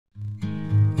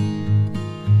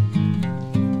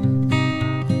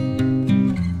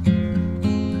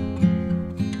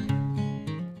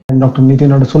Dr.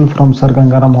 Nitin Adsul from Sir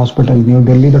Gangaram Hospital, New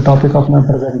Delhi. The topic of my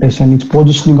presentation is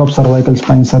positioning of cervical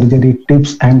spine surgery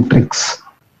tips and tricks.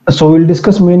 So we'll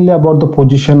discuss mainly about the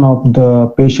position of the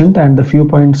patient and the few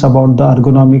points about the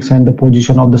ergonomics and the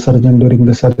position of the surgeon during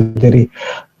the surgery.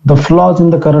 The flaws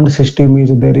in the current system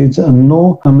is there is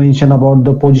no mention about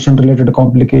the position related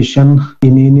complication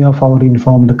in any of our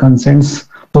informed consents.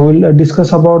 So we'll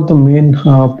discuss about the main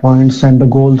points and the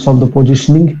goals of the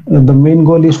positioning. The main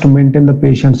goal is to maintain the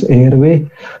patient's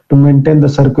airway, to maintain the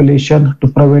circulation, to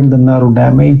prevent the nerve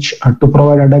damage, to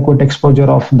provide adequate exposure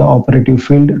of the operative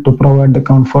field, to provide the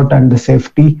comfort and the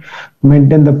safety,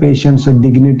 maintain the patient's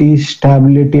dignity,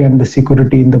 stability and the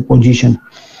security in the position.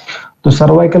 The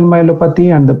cervical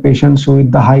myelopathy and the patients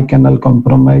with the high canal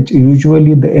compromise,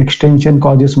 usually the extension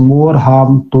causes more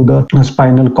harm to the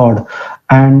spinal cord.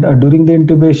 And during the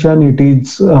intubation, it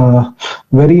is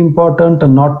very important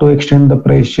not to extend the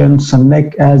patient's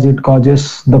neck as it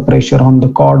causes the pressure on the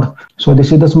cord. So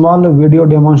this is the small video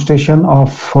demonstration of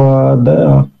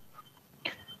the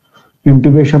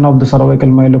intubation of the cervical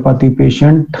myelopathy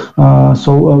patient.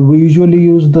 We usually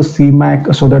use the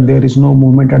CMAC so that there is no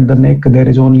movement at the neck, there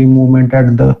is only movement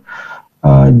at the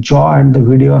jaw and the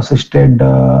video assisted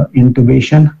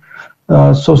intubation.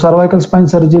 So cervical spine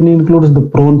surgery includes the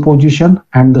prone position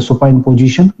and the supine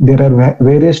position. There are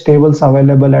various tables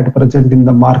available at present in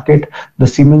the market. The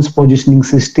Siemens positioning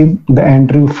system, the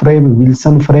Andrew frame,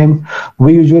 Wilson frame.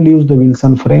 We usually use the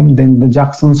Wilson frame, then the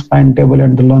Jackson spine table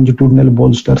and the longitudinal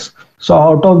bolsters. So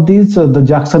out of these, the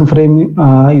Jackson frame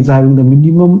is having the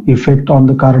minimum effect on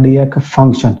the cardiac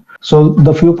function. So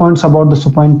the few points about the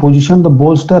supine position, the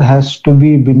bolster has to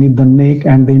be beneath the neck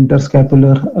and the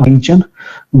interscapular region.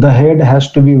 The head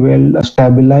has to be well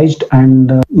stabilized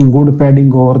and good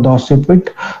padding over the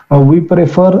occiput. We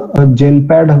prefer a gel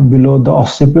pad below the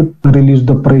occiput to release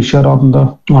the pressure on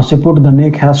the occiput. The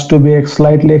neck has to be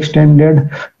slightly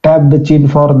extended. Tap the chin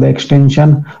for the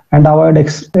extension and avoid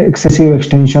excessive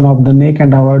extension of the neck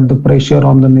and avoid the pressure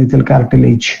on the nasal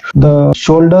cartilage. The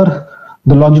shoulder,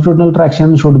 the longitudinal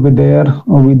traction should be there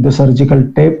with the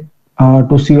surgical tape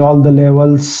to see all the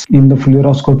levels in the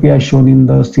fluoroscopy as shown in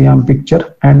the CM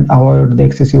picture and avoid the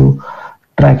excessive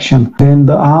traction. Then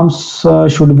the arms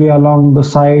should be along the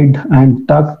side and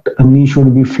tucked, knee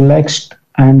should be flexed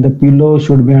and the pillow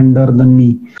should be under the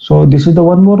knee. So this is the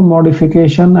one more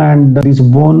modification, and these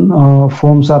bone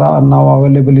foams are now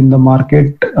available in the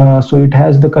market. So it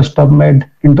has the custom made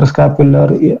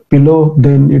interscapular pillow,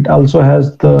 then it also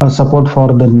has the support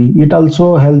for the knee. It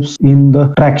also helps in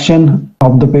the traction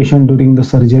of the patient during the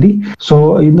surgery.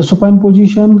 So in the supine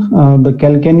position, the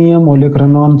calcaneum,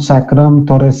 olecranon, sacrum,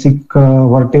 thoracic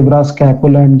vertebra,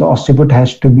 scapula and the occiput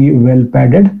has to be well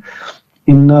padded.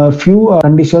 In a few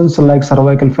conditions like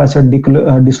cervical facet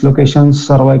dislocations,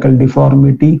 cervical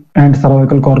deformity and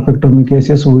cervical corpectomy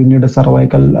cases, we need a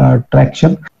cervical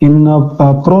traction. In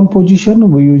a prone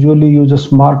position, we usually use a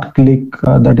smart click.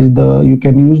 That is you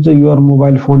can use your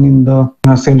mobile phone in the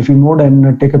selfie mode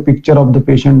and take a picture of the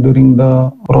patient during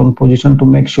the prone position to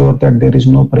make sure that there is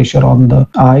no pressure on the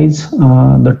eyes.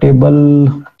 The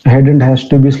table head end has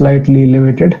to be slightly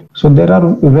elevated. So there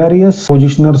are various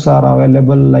positioners are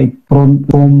available like prone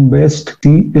foam based,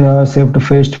 safety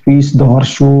faced piece, the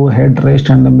horseshoe, headrest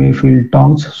and the Mayfield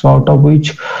tongs. So out of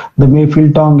which the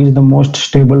Mayfield tong is the most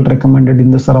stable recommended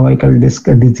in the cervical disc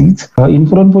disease. In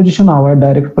prone position, avoid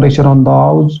direct pressure on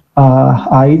the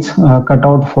eyes. Cut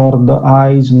out for the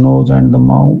eyes, nose and the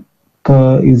mouth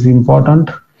is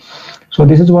important. So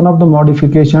this is one of the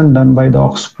modification done by the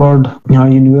Oxford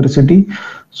University.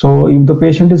 So if the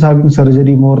patient is having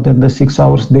surgery more than the 6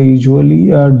 hours, they usually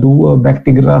do a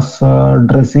bactigrass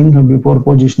dressing before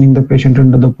positioning the patient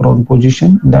into the prone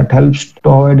position. That helps to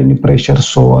avoid any pressure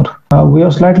sore. We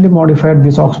have slightly modified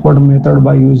this Oxford method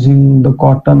by using the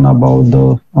cotton above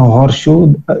the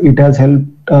horseshoe. It has helped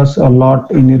us a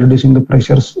lot in reducing the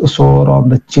pressure sore on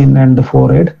the chin and the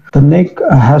forehead. The neck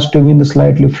has to be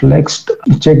slightly flexed.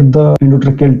 Check the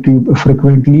endotracheal tube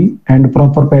frequently and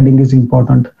proper padding is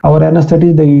important. Our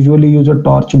anesthetists, they usually use a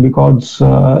torch because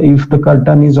if the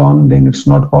curtain is on, then it's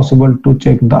not possible to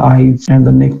check the eyes and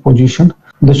the neck position.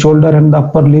 The shoulder and the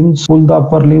upper limbs, pull the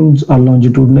upper limbs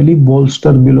longitudinally,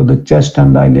 bolster below the chest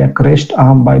and the iliac crest,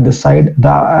 arm by the side. The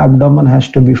abdomen has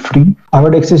to be free.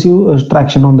 Avoid excessive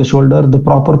traction on the shoulder. The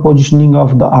proper positioning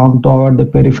of the arm to avoid the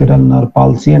peripheral nerve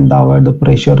palsy and avoid the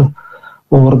pressure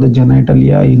over the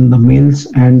genitalia in the males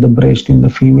and the breast in the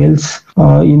females.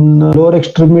 In lower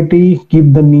extremity,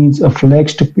 keep the knees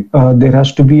flexed. There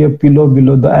has to be a pillow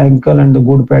below the ankle and the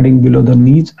good padding below the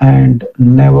knees, and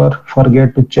never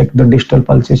forget to check the distal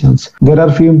pulsations. There are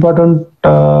few important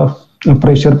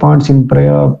pressure points in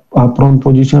prone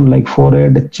position like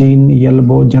forehead, chin,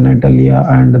 elbow, genitalia,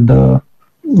 and the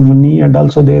knee, and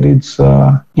also there is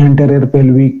anterior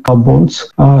pelvic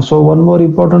bones. So one more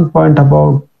important point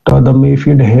about the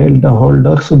Mayfield head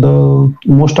holders. The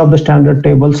most of the standard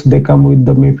tables, they come with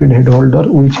the Mayfield head holder,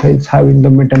 which is having the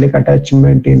metallic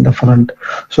attachment in the front.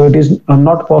 So it is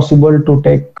not possible to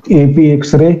take AP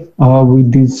X-ray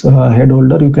with this head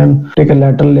holder. You can take a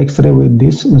lateral X-ray with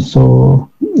this. So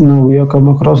we have come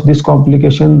across this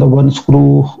complication. The one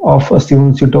screw of a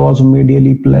 7-seater was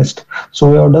medially placed.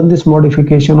 So we have done this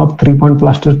modification of 3-point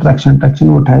plaster traction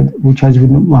which has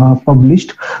been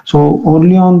published. So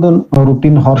only on the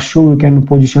routine horseshoe we can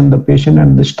position the patient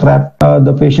and the strap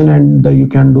the patient, and you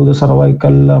can do the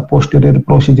cervical posterior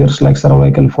procedures like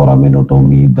cervical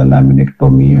foraminotomy, the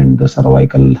laminectomy, and the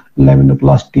cervical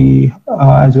laminoplasty,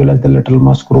 as well as the lateral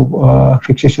mass screw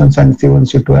fixations and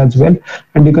 7-seater as well.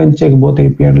 And you can check both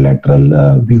AP and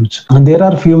lateral views. And there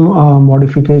are few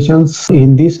modifications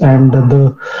in this, and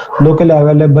the locally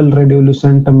available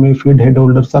radiolucent Mayfield head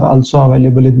holders are also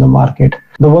available in the market.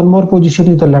 The one more position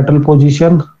is the lateral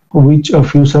position, which a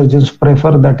few surgeons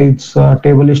prefer, that its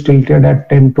table is tilted at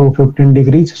 10 to 15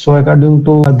 degrees. So according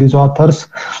to these authors,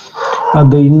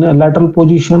 in lateral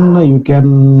position,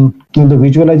 the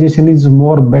visualization is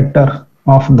more better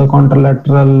of the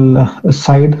contralateral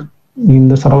side in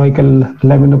the cervical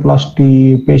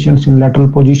laminoplasty patients in lateral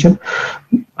position.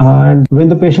 And when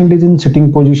the patient is in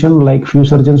sitting position, like few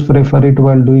surgeons prefer it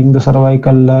while doing the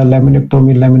cervical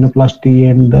laminectomy, laminoplasty,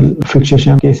 and the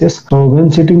fixation cases. So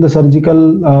when sitting, the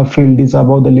surgical field is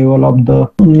above the level of the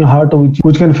heart,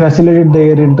 which can facilitate the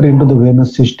air entry into the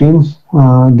venous system.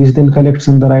 This then collects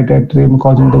in the right atrium,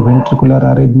 causing the ventricular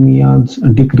arrhythmias,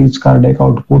 decreased cardiac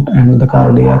output, and the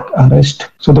cardiac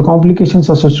arrest. So the complications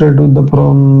associated with the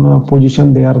prone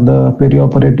position, they are the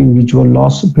perioperative visual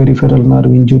loss, peripheral nerve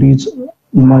injuries,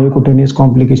 myocutaneous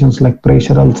complications like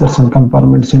pressure ulcers and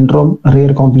compartment syndrome,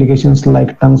 rare complications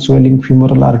like tongue swelling,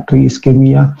 femoral artery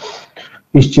ischemia,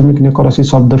 ischemic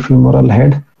necrosis of the femoral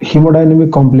head,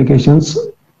 hemodynamic complications,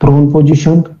 prone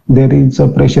position, there is a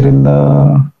pressure in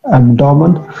the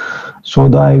abdomen, so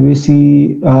the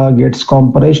IVC gets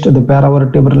compressed, the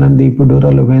paravertebral and the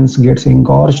epidural veins gets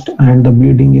engorged, and the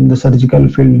bleeding in the surgical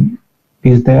field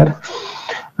is there.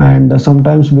 And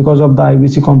sometimes because of the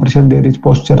IVC compression, there is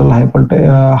postural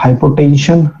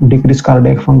hypotension, decreased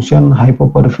cardiac function,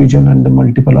 hypoperfusion, and the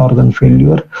multiple organ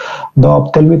failure. The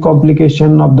ophthalmic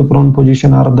complication of the prone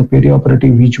position are the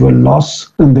perioperative visual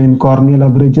loss, and then corneal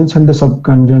abrasions and the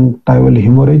subconjunctival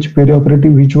hemorrhage.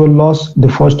 Perioperative visual loss, the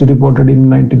first reported in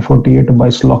 1948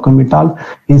 by Slocum et al.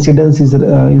 Incidence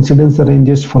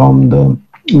ranges from the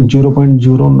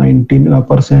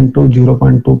 0.019% to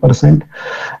 0.2%.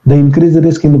 The increased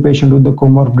risk in the patient with the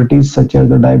comorbidities such as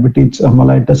the diabetes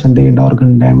mellitus and the end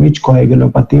organ damage,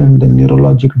 coagulopathy, and the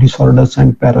neurologic disorders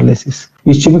and paralysis.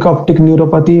 Ischemic optic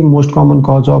neuropathy, most common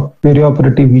cause of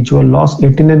perioperative visual loss.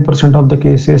 89% of the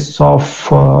cases of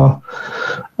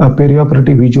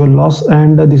perioperative visual loss,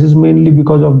 and this is mainly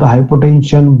because of the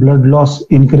hypotension, blood loss,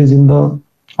 increase in the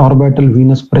orbital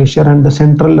venous pressure, and the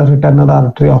central retinal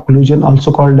artery occlusion, also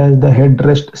called as the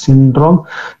headrest syndrome.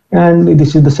 And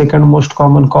this is the second most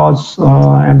common cause,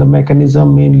 and the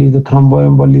mechanism mainly the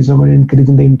thromboembolism and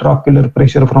increasing the intraocular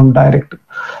pressure from direct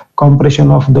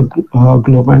compression of the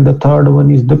globe. And the third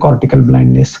one is the cortical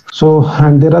blindness. So,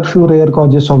 and there are few rare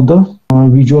causes of the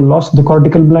visual loss. The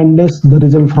cortical blindness, the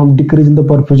result from decrease in the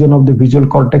perfusion of the visual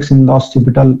cortex in the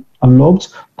occipital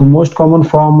lobes. The most common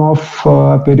form of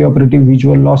perioperative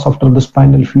visual loss after the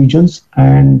spinal fusions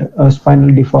and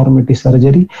spinal deformity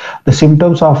surgery. The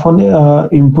symptoms often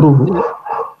improve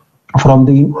from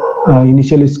the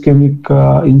initial ischemic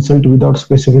insult without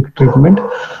specific treatment,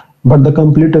 but the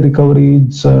complete recovery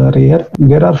is rare.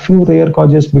 There are few rare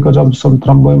causes because of some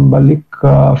thromboembolic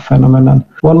phenomenon.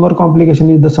 One more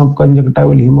complication is the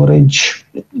subconjunctival hemorrhage.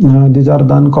 These are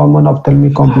the uncommon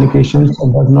ophthalmic complications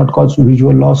that does not cause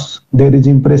visual loss. There is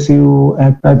impressive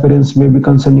appearance may be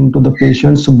concerning to the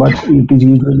patients, but it is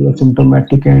usually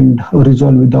asymptomatic and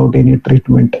resolved without any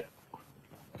treatment.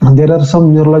 There are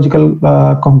some neurological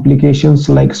complications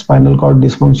like spinal cord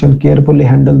dysfunction. Carefully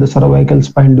handle the cervical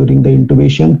spine during the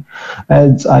intubation,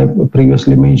 as I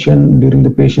previously mentioned, during the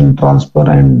patient transfer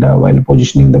and while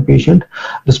positioning the patient.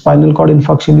 The spinal cord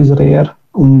infarction is rare,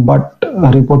 but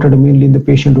reported mainly in the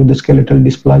patient with the skeletal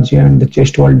dysplasia and the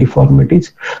chest wall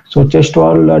deformities. So chest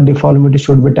wall deformity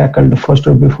should be tackled first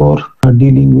before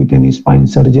dealing with any spine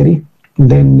surgery.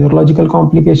 Then neurological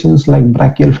complications like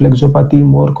brachial flexopathy,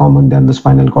 more common than the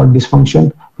spinal cord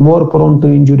dysfunction, more prone to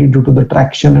injury due to the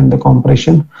traction and the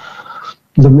compression.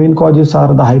 The main causes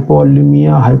are the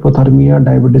hypovolemia, hypothermia,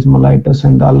 diabetes mellitus,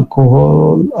 and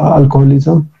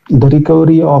alcoholism. The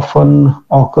recovery often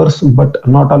occurs, but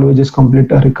not always is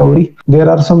complete recovery. There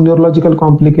are some neurological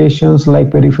complications like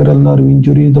peripheral nerve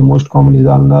injury. The most common is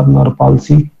ulnar nerve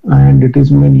palsy, and it is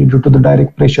mainly due to the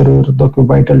direct pressure over the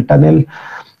cubital tunnel,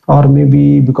 or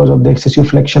maybe because of the excessive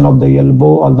flexion of the elbow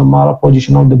or the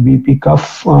malposition of the BP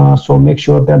cuff. So make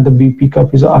sure that the BP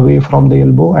cuff is away from the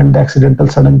elbow, and the accidental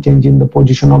sudden change in the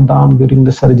position of the arm during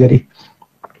the surgery.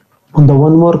 And the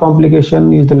one more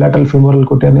complication is the lateral femoral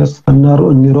cutaneous nerve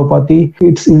neuropathy.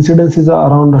 Its incidence is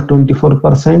around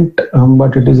 24%,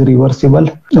 but it is reversible.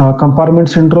 Compartment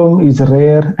syndrome is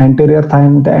rare. Anterior thigh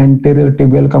and the anterior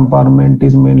tibial compartment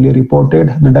is mainly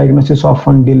reported. The diagnosis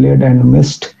often delayed and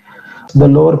missed. The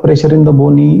lower pressure in the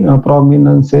bony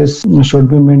prominences should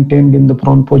be maintained in the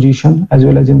prone position as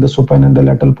well as in the supine and the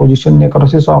lateral position.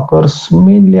 Necrosis occurs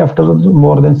mainly after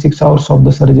more than 6 hours of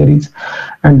the surgeries,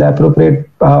 and the appropriate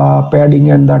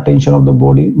padding and the attention of the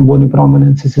bony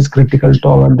prominences is critical to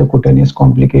avoid the cutaneous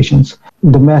complications.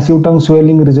 The massive tongue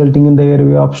swelling resulting in the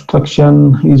airway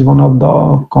obstruction is one of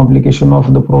the complications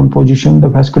of the prone position. The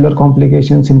vascular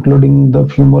complications, including the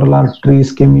femoral artery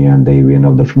ischemia and the vein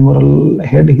of the femoral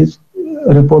head, is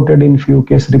reported in few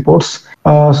case reports.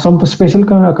 Some special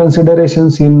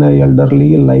considerations in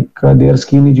elderly, like their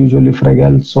skin is usually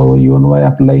fragile, so even while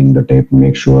applying the tape,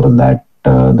 make sure that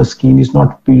the skin is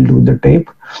not peeled with the tape.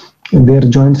 Their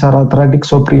joints are arthritic,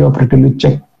 so preoperatively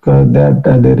check that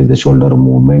there is a shoulder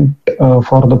movement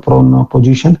for the prone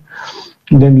position.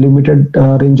 Then limited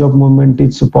range of movement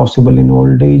is possible in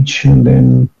old age, and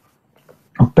then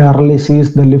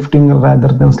paralysis, the lifting rather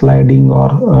than sliding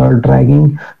or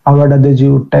dragging. Avoid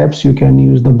adhesive tapes. You can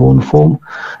use the bone foam,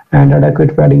 and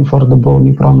adequate padding for the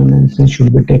bony prominences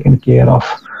should be taken care of.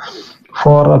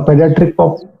 For a pediatric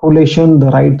population,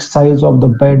 the right size of the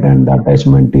bed and the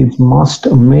attachment is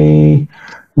must. May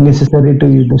necessary to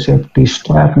use the safety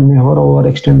strap. Never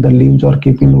overextend the limbs or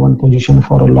keep in one position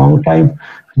for a long time.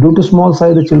 Due to small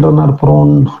size, the children are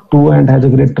prone to and has a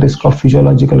great risk of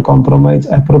physiological compromise.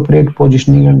 Appropriate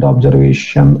positioning and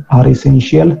observation are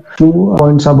essential. 2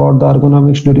 points about the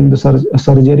ergonomics during the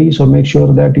surgery. So make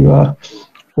sure that your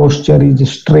posture is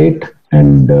straight,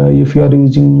 and if you are doing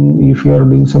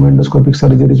some endoscopic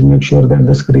surgeries, make sure that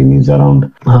the screen is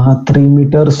around 3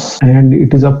 meters and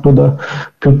it is up to the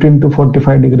 15 to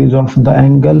 45 degrees of the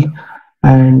angle.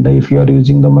 And if you are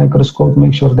using the microscope,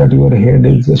 make sure that your head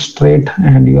is straight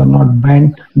and you are not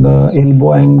bent. The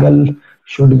elbow angle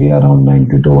should be around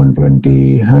 90 to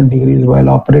 120 degrees while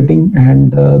operating,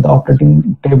 and the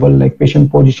operating table, like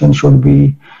patient position, should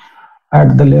be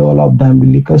at the level of the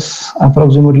umbilicus.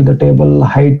 Approximately the table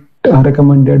height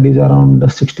recommended is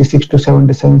around 66 to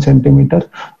 77 centimeter,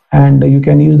 and you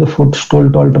can use the footstool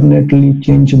to alternately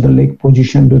change the leg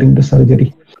position during the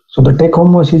surgery. So the take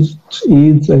home message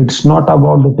is it's not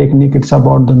about the technique, it's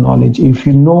about the knowledge. If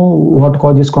you know what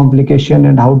causes complication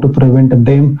and how to prevent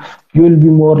them, you will be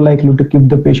more likely to keep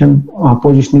the patient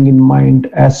positioning in mind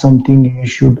as something you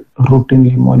should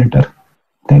routinely monitor.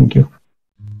 Thank you.